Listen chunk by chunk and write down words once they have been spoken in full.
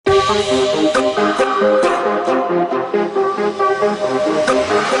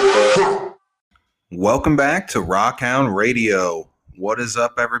Welcome back to Rockhound Radio. What is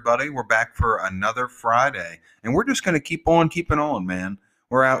up, everybody? We're back for another Friday, and we're just going to keep on keeping on, man.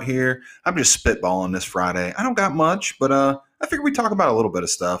 We're out here. I'm just spitballing this Friday. I don't got much, but I figure we talk about a little bit of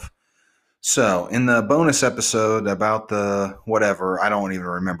stuff. So, in the bonus episode about the whatever, I don't even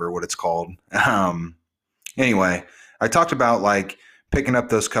remember what it's called. Anyway, I talked about like picking up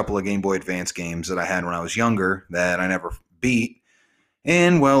those couple of Game Boy Advance games that I had when I was younger that I never beat.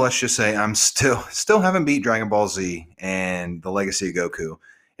 And, well, let's just say I'm still haven't beat Dragon Ball Z and the Legacy of Goku.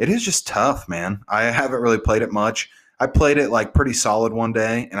 It is just tough, man. I haven't really played it much. I played it like pretty solid one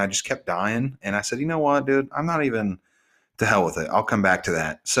day, and I just kept dying. And I said, you know what, dude? I'm not even to hell with it. I'll come back to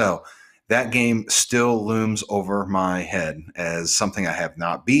that. So that game still looms over my head as something I have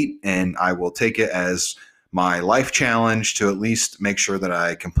not beat, and I will take it as my life challenge to at least make sure that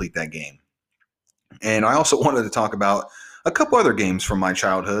I complete that game. And I also wanted to talk about a couple other games from my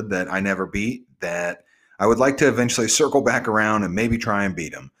childhood that I never beat that I would like to eventually circle back around and maybe try and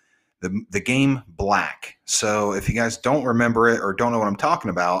beat them. The game Black. So if you guys don't remember it or don't know what I'm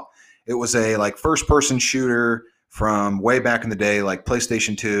talking about, it was a like first-person shooter from way back in the day, like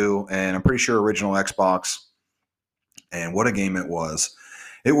PlayStation 2, and I'm pretty sure original Xbox. And what a game it was.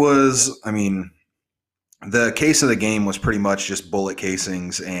 It was, I mean, the case of the game was pretty much just bullet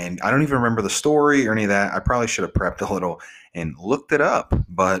casings, and I don't even remember the story or any of that. I probably should have prepped a little and looked it up,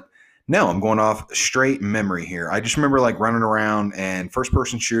 but no, I'm going off straight memory here. I just remember like running around and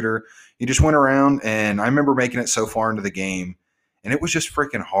first-person shooter. You just went around, and I remember making it so far into the game, and it was just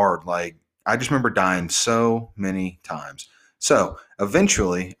freaking hard. Like, I just remember dying so many times. So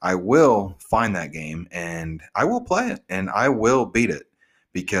eventually, I will find that game, and I will play it, and I will beat it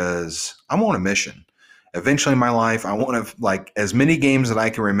because I'm on a mission. Eventually in my life, I want to, like, as many games that I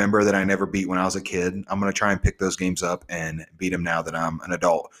can remember that I never beat when I was a kid, I'm going to try and pick those games up and beat them now that I'm an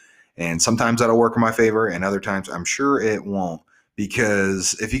adult. And sometimes that'll work in my favor, and other times I'm sure it won't.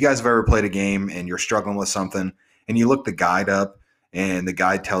 Because if you guys have ever played a game and you're struggling with something, and you look the guide up, and the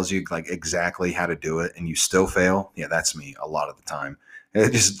guide tells you, like, exactly how to do it, and you still fail, yeah, that's me a lot of the time.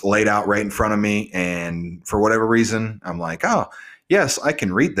 It just laid out right in front of me, and for whatever reason, I'm like, oh, yes, I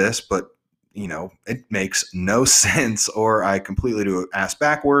can read this, but you know, it makes no sense, or I completely do ass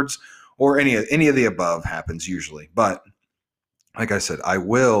backwards, or any of the above happens usually. But like I said, I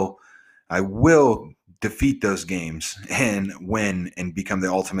will defeat those games and win and become the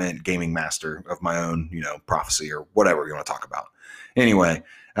ultimate gaming master of my own, you know, prophecy or whatever you want to talk about. Anyway,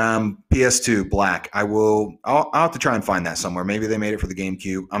 PS2 Black. I'll have to try and find that somewhere. Maybe they made it for the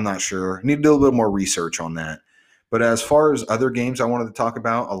GameCube. I'm not sure. Need to do a little more research on that. But as far as other games I wanted to talk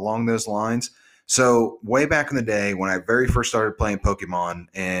about along those lines, so way back in the day when I very first started playing Pokemon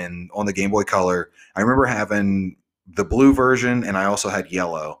and on the Game Boy Color, I remember having the blue version and I also had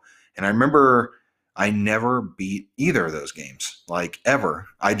yellow. And I remember I never beat either of those games, like ever.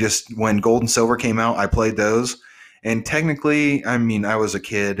 When Gold and Silver came out, I played those. And technically, I mean, I was a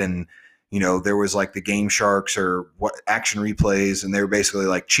kid and, you know, there was like the Game Sharks or what action replays, and they were basically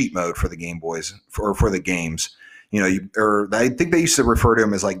like cheat mode for the Game Boys for the games. You know, I think they used to refer to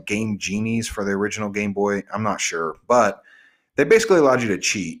them as like Game Genies for the original Game Boy. I'm not sure, but they basically allowed you to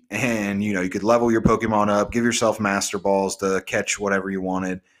cheat, and you know, you could level your Pokemon up, give yourself Master Balls to catch whatever you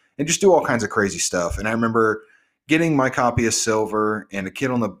wanted, and just do all kinds of crazy stuff. And I remember getting my copy of Silver, and a kid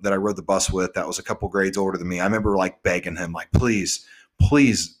that I rode the bus with that was a couple grades older than me. I remember like begging him, like, please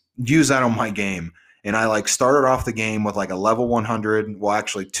use that on my game. And I like started off the game with like a level 100, well,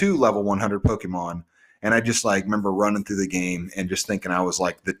 actually 2 level 100 Pokemon. And I just like remember running through the game and just thinking I was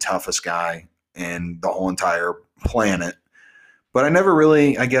like the toughest guy in the whole entire planet. But I never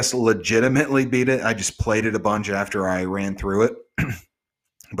really, I guess, legitimately beat it. I just played it a bunch after I ran through it.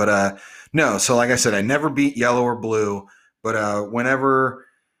 But no, so like I said, I never beat yellow or blue. But whenever,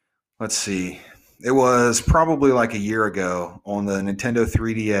 let's see, it was probably like a year ago on the Nintendo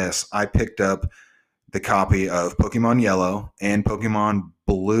 3DS, I picked up the copy of Pokemon Yellow and Pokemon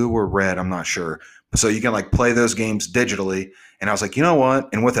Blue or Red, I'm not sure. So you can like play those games digitally. And I was like, you know what?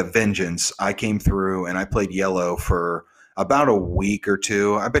 And with a vengeance, I came through and I played Yellow for about a week or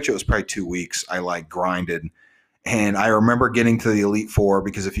two. I bet you it was probably 2 weeks. I like grinded. And I remember getting to the Elite Four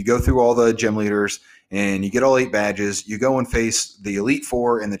because if you go through all the gym leaders and you get all 8 badges, you go and face the Elite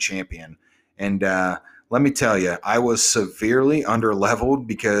Four and the champion. And let me tell you, I was severely underleveled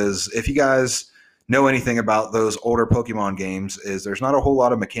because if you guys know anything about those older Pokemon games, is there's not a whole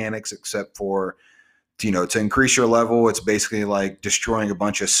lot of mechanics except for, you know, to increase your level. It's basically like destroying a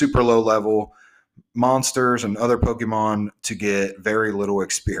bunch of super low level monsters and other Pokemon to get very little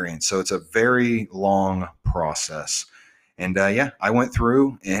experience. So it's a very long process. And yeah, I went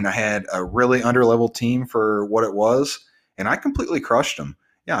through and I had a really underleveled team for what it was, and I completely crushed them.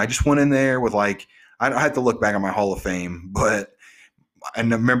 Yeah, I just went in there with like, I had to look back on my Hall of Fame, but I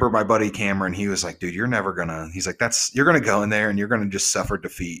remember my buddy Cameron, he was like, dude, he's like, you're going to go in there and you're going to just suffer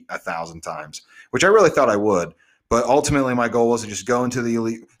defeat 1,000 times, which I really thought I would. But ultimately, my goal was to just go into the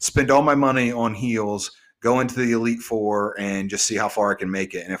elite, spend all my money on heals, go into the Elite Four, and just see how far I can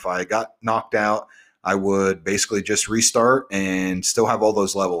make it. And if I got knocked out, I would basically just restart and still have all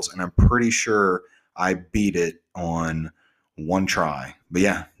those levels. And I'm pretty sure I beat it on one try. But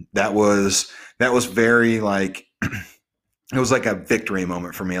yeah, that was very like it was like a victory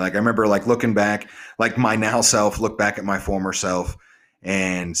moment for me. Like I remember like looking back, like my now self looked back at my former self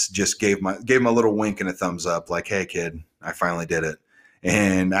and just gave him a little wink and a thumbs up, like, hey kid, I finally did it.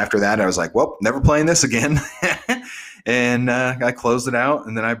 And after that I was like, well, never playing this again. And I closed it out,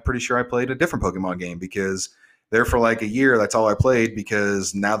 and then I'm pretty sure I played a different Pokemon game, because there for like a year, that's all I played,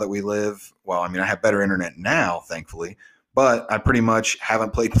 because now that we live, well, I mean, I have better internet now, thankfully, but I pretty much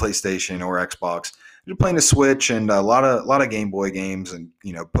haven't played PlayStation or Xbox. Just playing the Switch and a lot of Game Boy games, and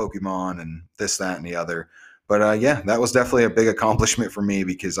Pokemon and this, that, and the other. But yeah, that was definitely a big accomplishment for me,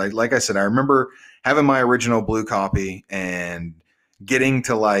 because like I said, I remember having my original blue copy and getting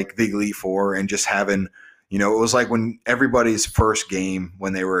to like the Elite Four and just having, it was like when everybody's first game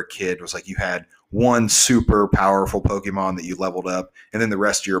when they were a kid was like you had one super powerful Pokemon that you leveled up, and then the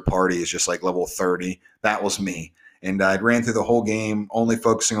rest of your party is just like level 30. That was me. And I ran through the whole game only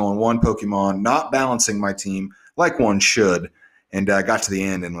focusing on one Pokemon, not balancing my team like one should. And I got to the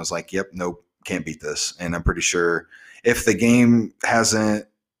end and was like, yep, nope, can't beat this. And I'm pretty sure if the game hasn't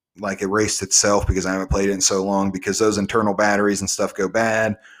like erased itself because I haven't played it in so long, because those internal batteries and stuff go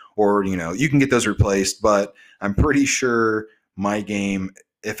bad, or you can get those replaced. But I'm pretty sure my game,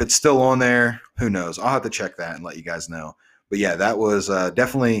 if it's still on there, who knows? I'll have to check that and let you guys know. But yeah, that was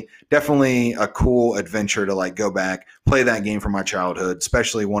definitely a cool adventure to like go back, play that game from my childhood,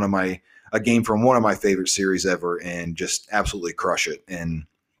 especially a game from one of my favorite series ever, and just absolutely crush it and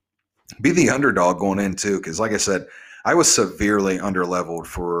be the underdog going in too. Because like I said, I was severely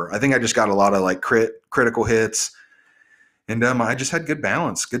underleveled I think I just got a lot of like critical hits, and I just had good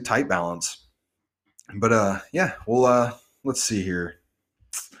balance, good tight balance. But yeah, well, let's see here.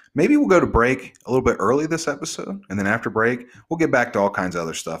 Maybe we'll go to break a little bit early this episode, and then after break, we'll get back to all kinds of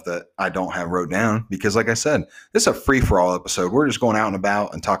other stuff that I don't have wrote down, because like I said, this is a free-for-all episode. We're just going out and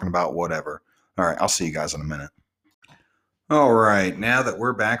about and talking about whatever. All right, I'll see you guys in a minute. All right, now that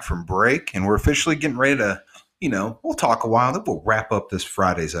we're back from break and we're officially getting ready to, we'll talk a while, then we'll wrap up this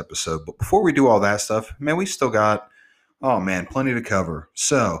Friday's episode. But before we do all that stuff, man, we still got, plenty to cover.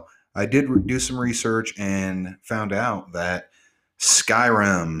 So I did do some research and found out that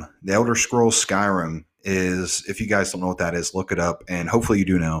Skyrim, the Elder Scrolls Skyrim, is, if you guys don't know what that is, look it up, and hopefully you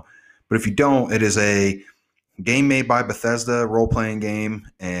do know. But if you don't, it is a game made by Bethesda, role-playing game,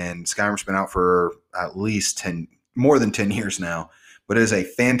 and Skyrim's been out for at least more than 10 years now. But it is a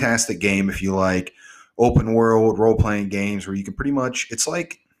fantastic game if you like open world role-playing games where you can pretty much, it's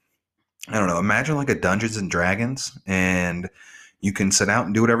like, I don't know, imagine like a Dungeons and Dragons, and you can sit out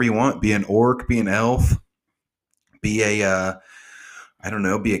and do whatever you want, be an orc, be an elf, be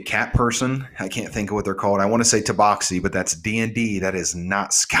be a cat person. I can't think of what they're called. I want to say Tabaxi, but that's D&D. That is not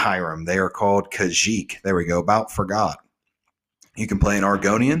Skyrim. They are called Khajiit. There we go. About forgot. You can play an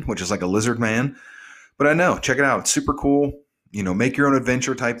Argonian, which is like a lizard man. But I know. Check it out. It's super cool. Make your own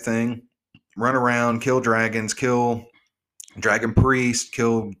adventure type thing. Run around, kill dragons, kill dragon priest,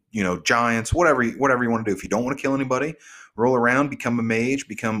 kill, giants, whatever you want to do. If you don't want to kill anybody, roll around, become a mage,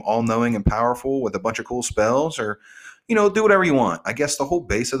 become all-knowing and powerful with a bunch of cool spells, or do whatever you want. I guess the whole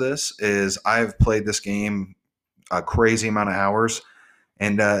base of this is I've played this game a crazy amount of hours.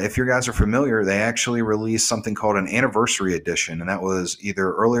 And if you guys are familiar, they actually released something called an anniversary edition. And that was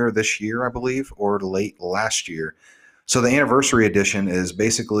either earlier this year, I believe, or late last year. So the anniversary edition is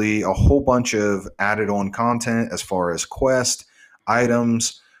basically a whole bunch of added on content as far as quest,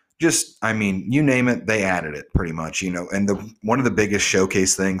 items, just, you name it, they added it pretty much, and one of the biggest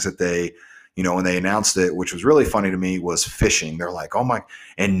showcase things that they, when they announced it, which was really funny to me, was fishing. They're like, oh my,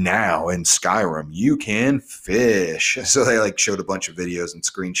 and now in Skyrim, you can fish. So they like showed a bunch of videos and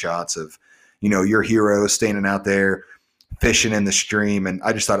screenshots of, your heroes standing out there fishing in the stream. And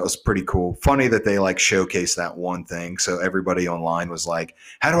I just thought it was pretty cool. Funny that they like showcased that one thing. So everybody online was like,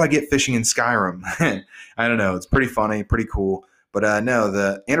 how do I get fishing in Skyrim? I don't know. It's pretty funny, pretty cool. But no,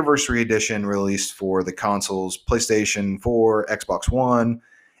 the anniversary edition released for the consoles, PlayStation 4, Xbox One,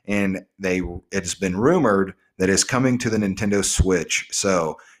 and it's been rumored that it's coming to the Nintendo Switch.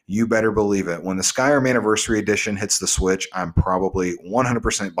 So you better believe it. When the Skyrim Anniversary Edition hits the Switch, I'm probably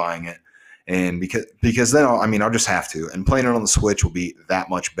 100% buying it. And because then I'll just have to. And playing it on the Switch will be that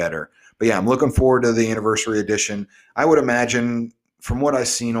much better. But yeah, I'm looking forward to the Anniversary Edition. I would imagine, from what I've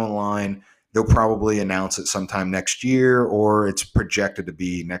seen online, they'll probably announce it sometime next year, or it's projected to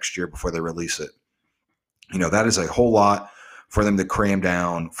be next year before they release it. That is a whole lot for them to cram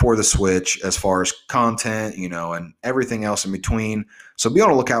down for the Switch as far as content, and everything else in between. So be on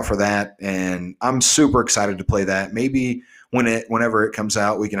the lookout for that. And I'm super excited to play that. Maybe whenever it comes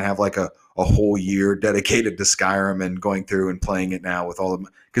out, we can have like a whole year dedicated to Skyrim and going through and playing it now with all of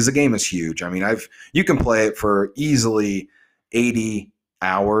them, because the game is huge. I mean, you can play it for easily 80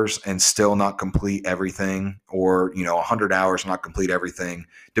 hours and still not complete everything, or 100 hours not complete everything.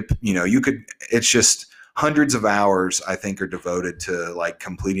 It's just hundreds of hours, I think, are devoted to like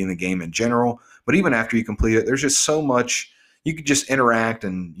completing the game in general. But even after you complete it, there's just so much. You can just interact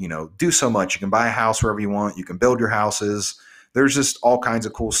and do so much. You can buy a house wherever you want. You can build your houses. There's just all kinds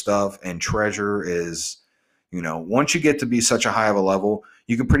of cool stuff. And treasure is, once you get to be such a high of a level,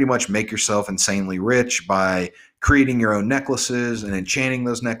 you can pretty much make yourself insanely rich by creating your own necklaces and enchanting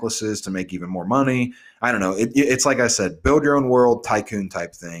those necklaces to make even more money. I don't know. It's like I said, build your own world tycoon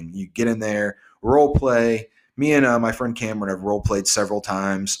type thing. You get in there, role play. Me and my friend Cameron have role played several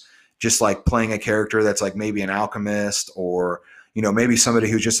times, just like playing a character that's like maybe an alchemist, or maybe somebody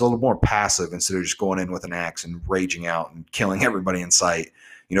who's just a little more passive instead of just going in with an axe and raging out and killing everybody in sight.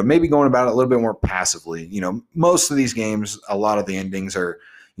 Maybe going about it a little bit more passively. Most of these games, a lot of the endings are,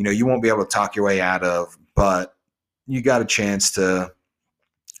 you won't be able to talk your way out of, but you got a chance to,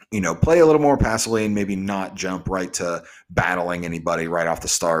 play a little more passively and maybe not jump right to battling anybody right off the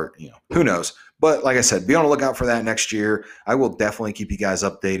start. Who knows? But like I said, be on the lookout for that next year. I will definitely keep you guys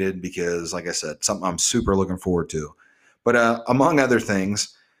updated because, like I said, something I'm super looking forward to. But among other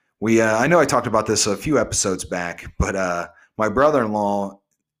things, I know I talked about this a few episodes back, but my brother-in-law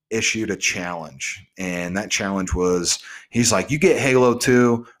issued a challenge, and that challenge was, he's like, you get Halo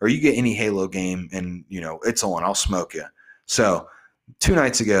 2 or you get any Halo game and it's on, I'll smoke you. So 2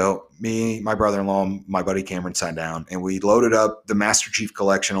 nights ago, me, my brother-in-law, my buddy Cameron sat down and we loaded up the Master Chief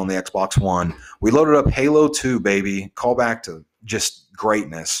Collection on the Xbox One. We loaded up Halo 2, baby. Call back to just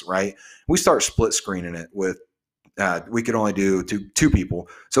greatness, right? We start split screening it with we could only do two people.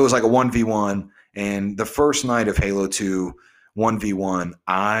 So it was like a 1v1. And the first night of Halo 2 1v1,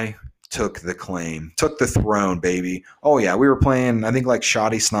 I took the throne, baby. Oh yeah, we were playing, I think, like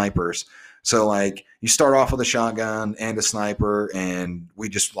shoddy snipers. So like you start off with a shotgun and a sniper, and we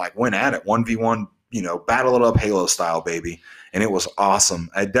just like went at it 1v1, battle it up Halo style, baby. And it was awesome.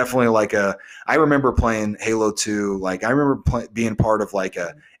 I definitely I remember playing Halo 2. Like I remember being part of like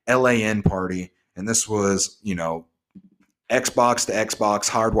a LAN party, and this was, Xbox to Xbox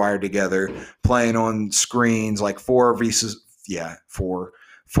hardwired together, playing on screens like 4 versus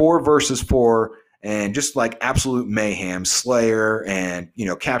 4, and just like absolute mayhem, Slayer, and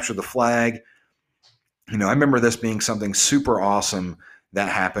capture the flag. I remember this being something super awesome that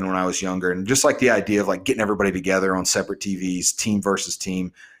happened when I was younger, and just like the idea of like getting everybody together on separate TVs, team versus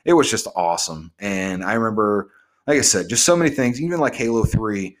team, it was just awesome. And I remember, like I said, just so many things. Even like Halo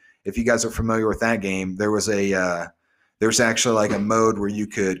 3, if you guys are familiar with that game, there's actually like a mode where you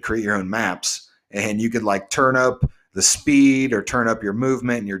could create your own maps, and you could like turn up the speed or turn up your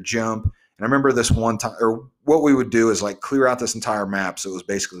movement and your jump. And I remember this one time, or what we would do is like clear out this entire map. So it was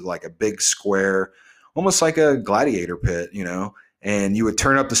basically like a big square, almost like a gladiator pit, and you would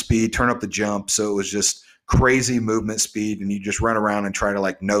turn up the speed, turn up the jump. So it was just crazy movement speed, and you just run around and try to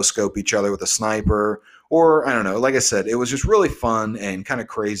like no scope each other with a sniper, or I don't know. Like I said, it was just really fun and kind of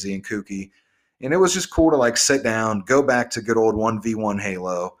crazy and kooky. And it was just cool to like sit down, go back to good old 1v1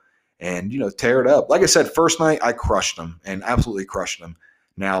 Halo, and tear it up. Like I said, first night I crushed them and absolutely crushed them.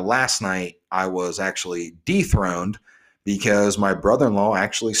 Now last night I was actually dethroned because my brother-in-law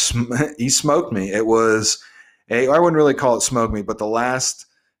actually he smoked me. It was I wouldn't really call it smoke me, but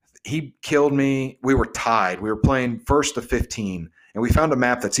he killed me. We were tied. We were playing 1st to 15, and we found a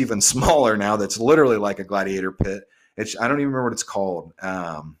map that's even smaller now. That's literally like a gladiator pit. I don't even remember what it's called.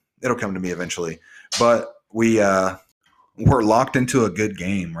 It'll come to me eventually, but we're locked into a good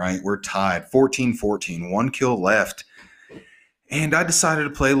game, right? We're tied 14-14, 1 kill left. And I decided to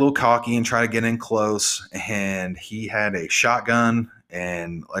play a little cocky and try to get in close. And he had a shotgun.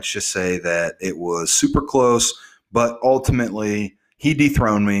 And let's just say that it was super close. But ultimately, he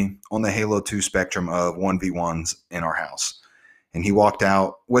dethroned me on the Halo 2 spectrum of 1v1s in our house. And he walked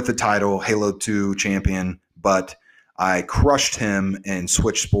out with the title, Halo 2 champion. But I crushed him in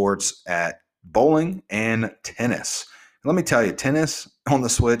Switch Sports at bowling and tennis. Let me tell you, tennis on the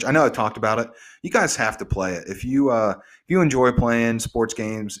Switch. I know I talked about it. You guys have to play it if you enjoy playing sports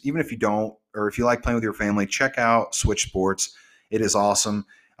games. Even if you don't, or if you like playing with your family, check out Switch Sports. It is awesome.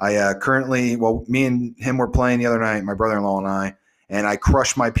 I currently, well, me and him were playing the other night, my brother-in-law and I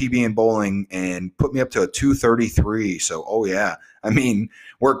crushed my PB in bowling and put me up to a 233. So, oh yeah, I mean,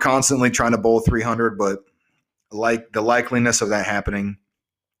 we're constantly trying to bowl 300, but like the likeliness of that happening,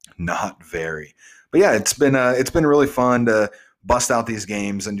 not very. But yeah, it's been really fun to bust out these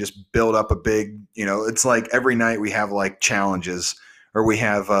games and just build up a big. It's like every night we have like challenges, or we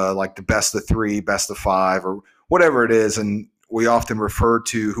have like the best of three, best of five, or whatever it is, and we often refer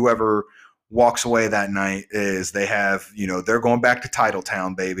to whoever walks away that night is they have they're going back to Title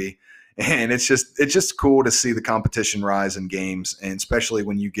Town, baby. And it's just cool to see the competition rise in games, and especially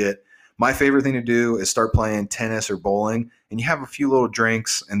when you get my favorite thing to do is start playing tennis or bowling, and you have a few little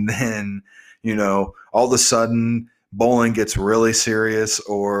drinks, and then all of a sudden bowling gets really serious,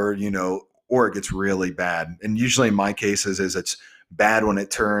 or it gets really bad. And usually in my cases is it's bad when it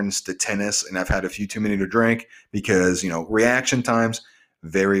turns to tennis, and I've had a few too many to drink because reaction times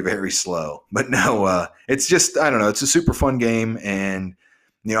very, very slow. But no, it's just, I don't know, it's a super fun game. And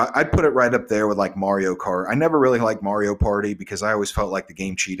I'd put it right up there with like Mario Kart. I never really liked Mario Party because I always felt like the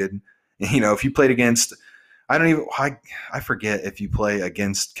game cheated. If you played against, I forget if you play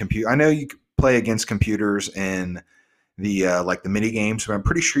against computer. I know you play against computers in the like the mini games, but I'm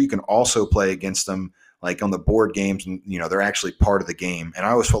pretty sure you can also play against them like on the board games, and they're actually part of the game. And I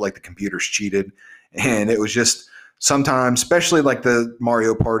always felt like the computers cheated, and it was just sometimes, especially like the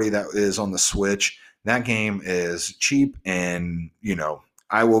Mario Party that is on the Switch, that game is cheap. And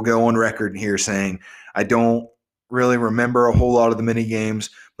I will go on record here saying I don't really remember a whole lot of the mini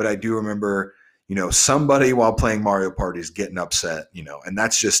games, but I do remember somebody while playing Mario Party is getting upset, and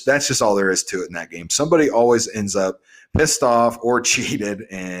that's just all there is to it in that game. Somebody always ends up pissed off or cheated,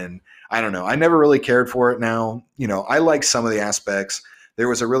 and I don't know. I never really cared for it now. I like some of the aspects. There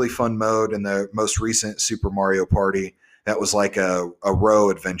was a really fun mode in the most recent Super Mario Party that was like a row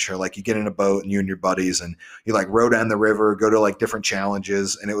adventure. Like you get in a boat and you and your buddies and you like row down the river, go to like different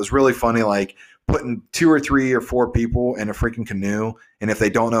challenges. And it was really funny, like putting 2 or 3 or 4 people in a freaking canoe. And if they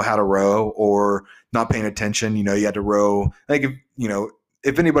don't know how to row or not paying attention, you had to row. Like,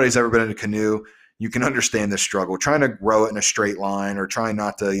 if anybody's ever been in a canoe, you can understand the struggle trying to row it in a straight line or trying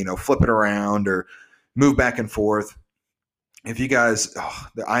not to, flip it around or move back and forth. If you guys,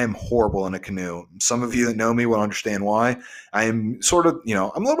 I am horrible in a canoe. Some of you that know me will understand why. I am sort of,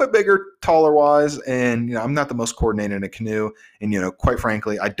 I'm a little bit bigger, taller wise, and I'm not the most coordinated in a canoe. And quite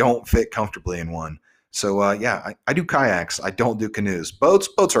frankly, I don't fit comfortably in one. So yeah, I do kayaks. I don't do canoes. Boats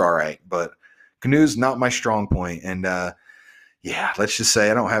are all right, but canoes not my strong point. And yeah, let's just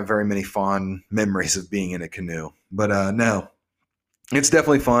say I don't have very many fond memories of being in a canoe. But no. It's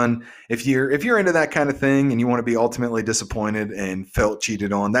definitely fun if you're into that kind of thing and you want to be ultimately disappointed and felt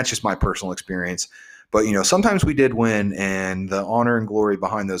cheated on. That's just my personal experience. But sometimes we did win, and the honor and glory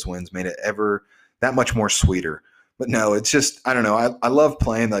behind those wins made it ever that much more sweeter. But no, it's just I don't know. I love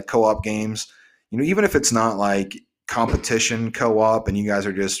playing the co-op games. Even if it's not like competition co-op and you guys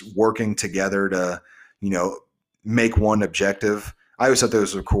are just working together to make one objective. I always thought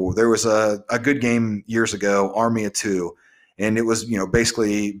those were cool. There was a good game years ago, Army of Two. And it was,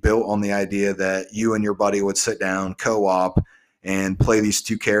 basically built on the idea that you and your buddy would sit down, co-op, and play these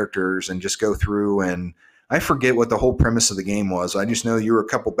 2 characters and just go through. And I forget what the whole premise of the game was. I just know you were a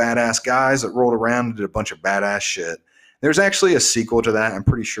couple badass guys that rolled around and did a bunch of badass shit. There's actually a sequel to that. I'm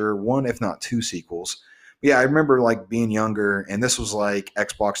pretty sure 1, if not 2 sequels. But yeah, I remember like being younger, and this was like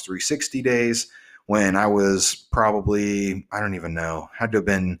Xbox 360 days when I was probably, I don't even know, had to have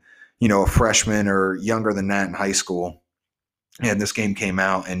been, a freshman or younger than that in high school. And this game came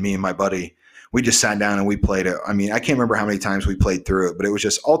out, and me and my buddy, we just sat down and we played it. I mean, I can't remember how many times we played through it, but it was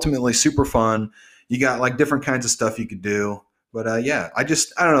just ultimately super fun. You got like different kinds of stuff you could do. But yeah, I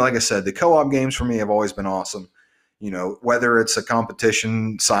don't know. Like I said, the co-op games for me have always been awesome. Whether it's a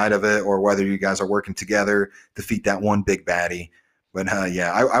competition side of it or whether you guys are working together, defeat that one big baddie. But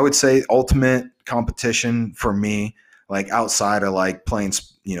yeah, I would say ultimate competition for me, like outside of like playing,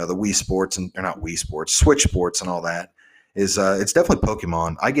 the Wii Sports or not Wii Sports, Switch Sports and all that, is it's definitely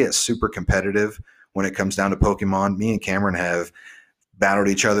Pokemon. I get super competitive when it comes down to Pokemon. Me and Cameron have battled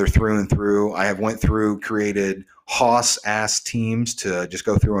each other through and through. I have went through, created hoss-ass teams to just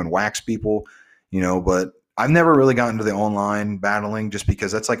go through and wax people, but I've never really gotten to the online battling just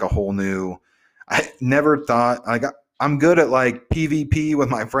because that's like a whole new – I never thought – I'm good at like PvP with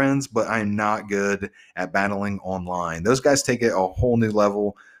my friends, but I'm not good at battling online. Those guys take it a whole new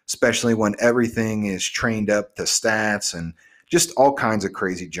level, especially when everything is trained up to stats and just all kinds of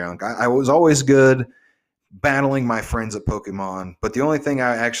crazy junk. I was always good battling my friends at Pokemon, but the only thing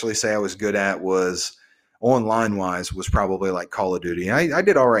I actually say I was good at was online wise was probably like Call of Duty. I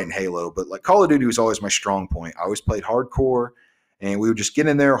did all right in Halo, but like Call of Duty was always my strong point. I always played hardcore, and we would just get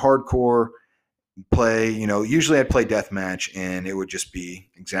in there hardcore, play, usually I'd play deathmatch, and it would just be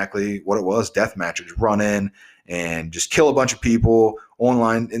exactly what it was, deathmatch. Just run in and just kill a bunch of people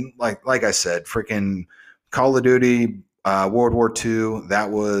online. And like I said, freaking Call of Duty, World War II,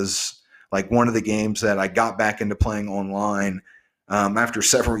 that was like one of the games that I got back into playing online after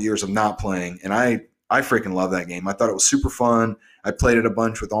several years of not playing. And I freaking love that game. I thought it was super fun. I played it a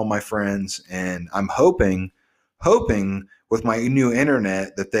bunch with all my friends, and I'm hoping with my new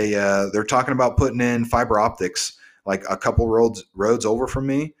internet that they're talking about putting in fiber optics like a couple roads over from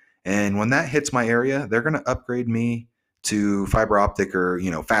me, and when that hits my area, they're going to upgrade me to fiber optic or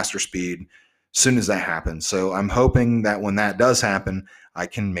faster speed as soon as that happens. So I'm hoping that when that does happen, I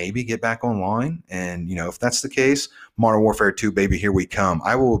can maybe get back online. And if that's the case, Modern Warfare 2, baby, here we come.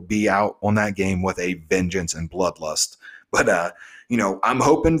 I will be out on that game with a vengeance and bloodlust. But I'm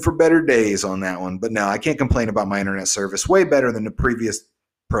hoping for better days on that one. But no, I can't complain about my internet service. Way better than the previous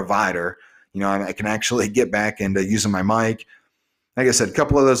provider. I can actually get back into using my mic. Like I said, a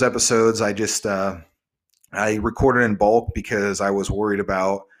couple of those episodes, I recorded in bulk because I was worried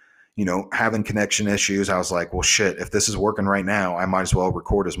about, having connection issues. I was like, well, shit, if this is working right now, I might as well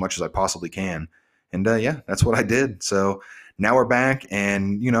record as much as I possibly can. And yeah, that's what I did. So now we're back,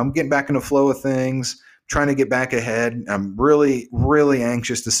 and, I'm getting back in the flow of things, trying to get back ahead. I'm really, really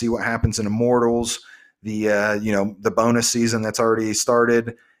anxious to see what happens in Immortals, the bonus season that's already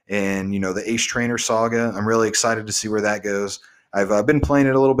started, and, the Ace Trainer saga. I'm really excited to see where that goes. I've been playing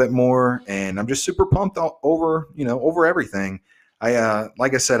it a little bit more, and I'm just super pumped over everything.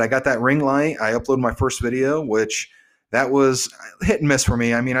 Like I said, I got that ring light. I uploaded my first video, which that was hit and miss for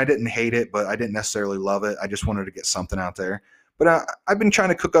me. I mean, I didn't hate it, but I didn't necessarily love it. I just wanted to get something out there. But I've been trying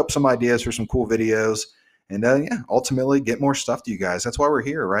to cook up some ideas for some cool videos, and ultimately get more stuff to you guys. That's why we're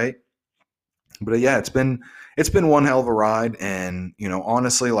here, right? But yeah, it's been one hell of a ride, and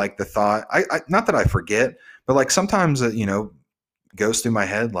honestly, like the thought, I not that I forget, but like sometimes goes through my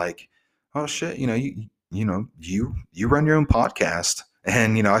head like, oh shit, you run your own podcast,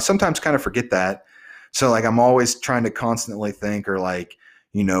 and I sometimes kind of forget that. So like I'm always trying to constantly think or like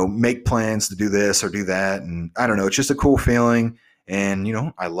make plans to do this or do that, and I don't know, it's just a cool feeling, and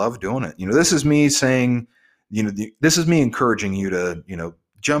I love doing it. This is me saying, this is me encouraging you to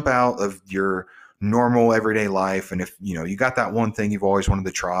jump out of your normal everyday life, and if you got that one thing you've always wanted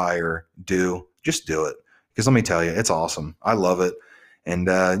to try or do, just do it, because let me tell you, it's awesome. I love it. And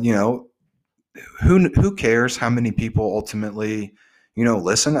who cares how many people ultimately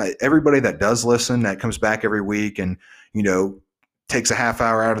listen? Everybody that does listen, that comes back every week and takes a half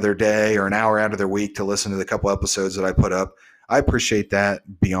hour out of their day or an hour out of their week to listen to the couple episodes that I put up, I appreciate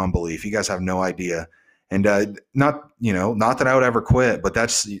that beyond belief. You guys have no idea. And not that I would ever quit, but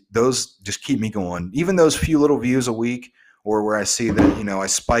those just keep me going. Even those few little views a week, or where I see that, I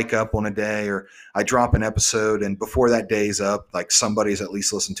spike up on a day, or I drop an episode and before that day's up, like somebody's at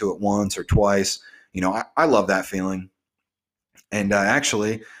least listened to it once or twice. I love that feeling. And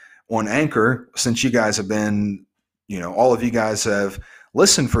actually on Anchor, since you guys have been, all of you guys have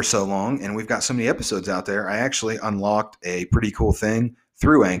listened for so long and we've got so many episodes out there, I actually unlocked a pretty cool thing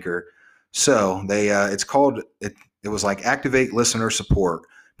through Anchor. So it was like activate listener support.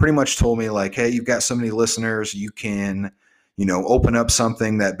 Pretty much told me like, hey, you've got so many listeners, you can open up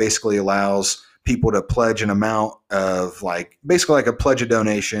something that basically allows people to pledge an amount of basically like a pledge a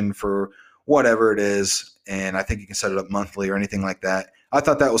donation for whatever it is. And I think you can set it up monthly or anything like that. I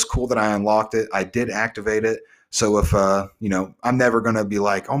thought that was cool that I unlocked it. I did activate it. So if, I'm never going to be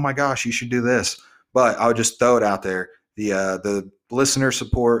like, oh my gosh, you should do this, but I'll just throw it out there. The listener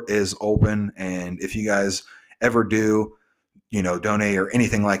support is open. And if you guys ever do, donate or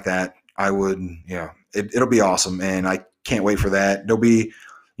anything like that, I would, it'll be awesome. And I can't wait for that. There'll be,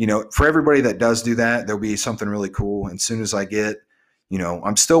 for everybody that does do that, there'll be something really cool. And as soon as I get,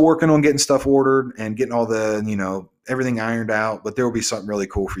 I'm still working on getting stuff ordered and getting all the, everything ironed out, but there will be something really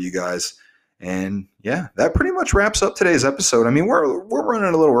cool for you guys. And yeah, that pretty much wraps up today's episode. I mean, we're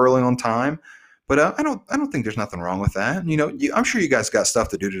running a little early on time, but I don't think there's nothing wrong with that. I'm sure you guys got stuff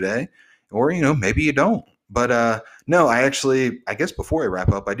to do today, or, maybe you don't. But no, I guess before I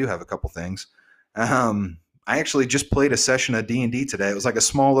wrap up, I do have a couple things. I actually just played a session of D&D today. It was like a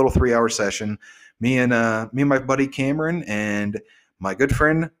small little 3-hour session. me and my buddy Cameron and my good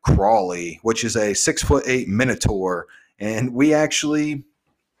friend Crawley, which is a 6'8" Minotaur, and we actually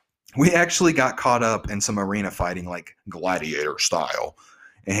got caught up in some arena fighting, like gladiator style,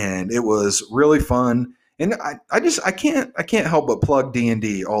 and it was really fun. And I can't help but plug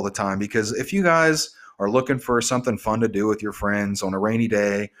D&D all the time, because if you guys are looking for something fun to do with your friends on a rainy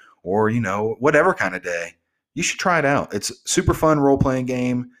day, or whatever kind of day, you should try it out. It's a super fun role playing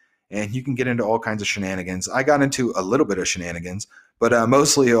game, and you can get into all kinds of shenanigans. I got into a little bit of shenanigans, but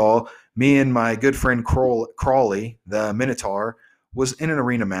mostly all me and my good friend Crawley, the Minotaur, was in an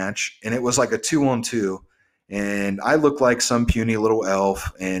arena match, and it was like a 2-on-2, and I looked like some puny little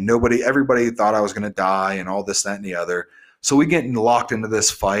elf, and everybody thought I was going to die, and all this, that, and the other. So we get locked into this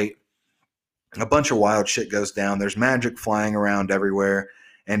fight. A bunch of wild shit goes down. There's magic flying around everywhere,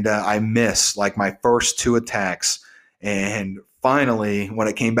 and I miss like my first two attacks. And finally, when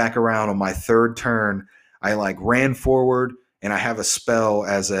it came back around on my third turn, I like ran forward, and I have a spell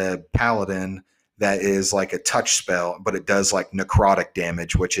as a paladin that is like a touch spell, but it does like necrotic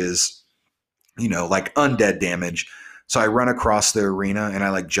damage, which is, like undead damage. So I run across the arena, and I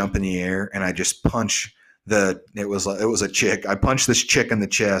like jump in the air, and I just punch it was a chick. I punched this chick in the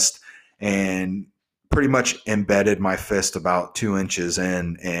chest and pretty much embedded my fist about 2 inches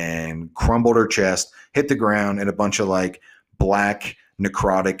in, and crumbled her chest, hit the ground, and a bunch of like black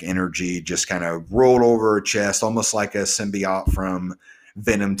necrotic energy just kind of rolled over her chest, almost like a symbiote from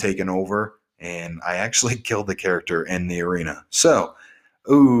Venom taking over. And I actually killed the character in the arena. So,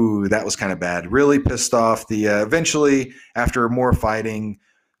 ooh, that was kind of bad. Really pissed off. Eventually, after more fighting,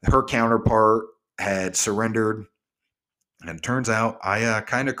 her counterpart had surrendered, and it turns out I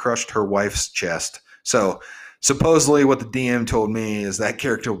kind of crushed her wife's chest. So supposedly what the DM told me is that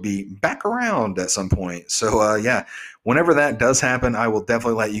character will be back around at some point. So yeah, whenever that does happen, I will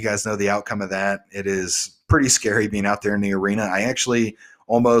definitely let you guys know the outcome of that. It is pretty scary being out there in the arena. I actually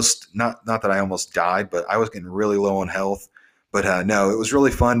almost, not that I almost died, but I was getting really low on health. But no, it was really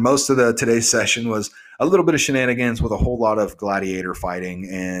fun. Most of today's session was a little bit of shenanigans with a whole lot of gladiator fighting,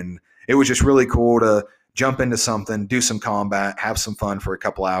 and it was just really cool to jump into something, do some combat, have some fun for a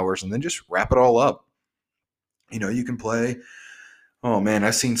couple hours, and then just wrap it all up. You can play. Oh man,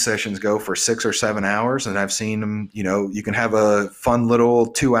 I've seen sessions go for 6 or 7 hours, and I've seen them. You can have a fun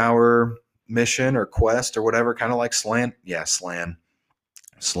little 2-hour mission or quest or whatever, kind of like Sloan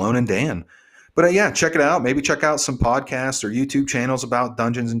and Dan. But yeah, check it out. Maybe check out some podcasts or YouTube channels about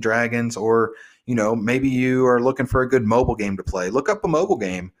Dungeons and Dragons, or maybe you are looking for a good mobile game to play. Look up a mobile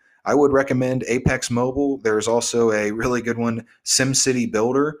game. I would recommend Apex Mobile. There's also a really good one, SimCity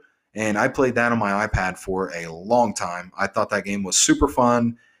Builder, and I played that on my iPad for a long time. I thought that game was super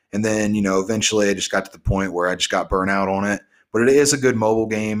fun, and then eventually I just got to the point where I just got burnt out on it. But it is a good mobile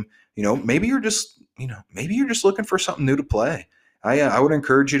game. Maybe you're just looking for something new to play. I would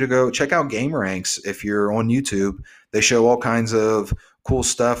encourage you to go check out GameRanks if you're on YouTube. They show all kinds of cool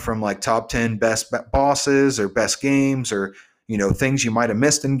stuff, from like top 10 best bosses or best games, or things you might have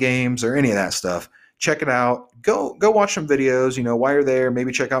missed in games, or any of that stuff. Check it out. Go watch some videos. While you're there,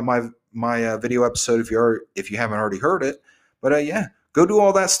 maybe check out my video episode if you haven't already heard it. But yeah, go do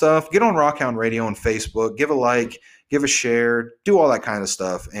all that stuff. Get on Rockhound Radio on Facebook. Give a like, give a share, do all that kind of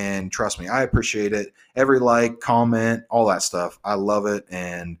stuff. And trust me, I appreciate it. Every like, comment, all that stuff. I love it.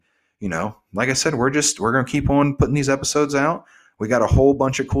 And like I said, we're gonna keep on putting these episodes out. We got a whole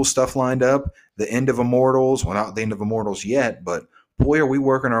bunch of cool stuff lined up. The end of Immortals. Well, not the end of Immortals yet, but boy, are we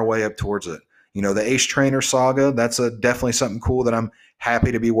working our way up towards it. The Ace Trainer saga, that's definitely something cool that I'm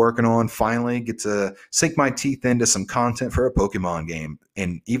happy to be working on. Finally get to sink my teeth into some content for a Pokemon game,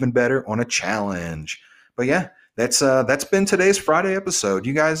 and even better, on a challenge. But yeah, that's been today's Friday episode.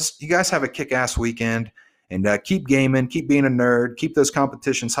 You guys have a kick-ass weekend, and keep gaming, keep being a nerd, keep those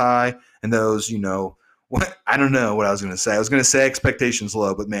competitions high, and those, I don't know what I was going to say. I was going to say expectations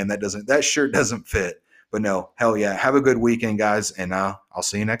low, but man, that shirt doesn't fit. But no, hell yeah. Have a good weekend, guys, and I'll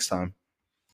see you next time.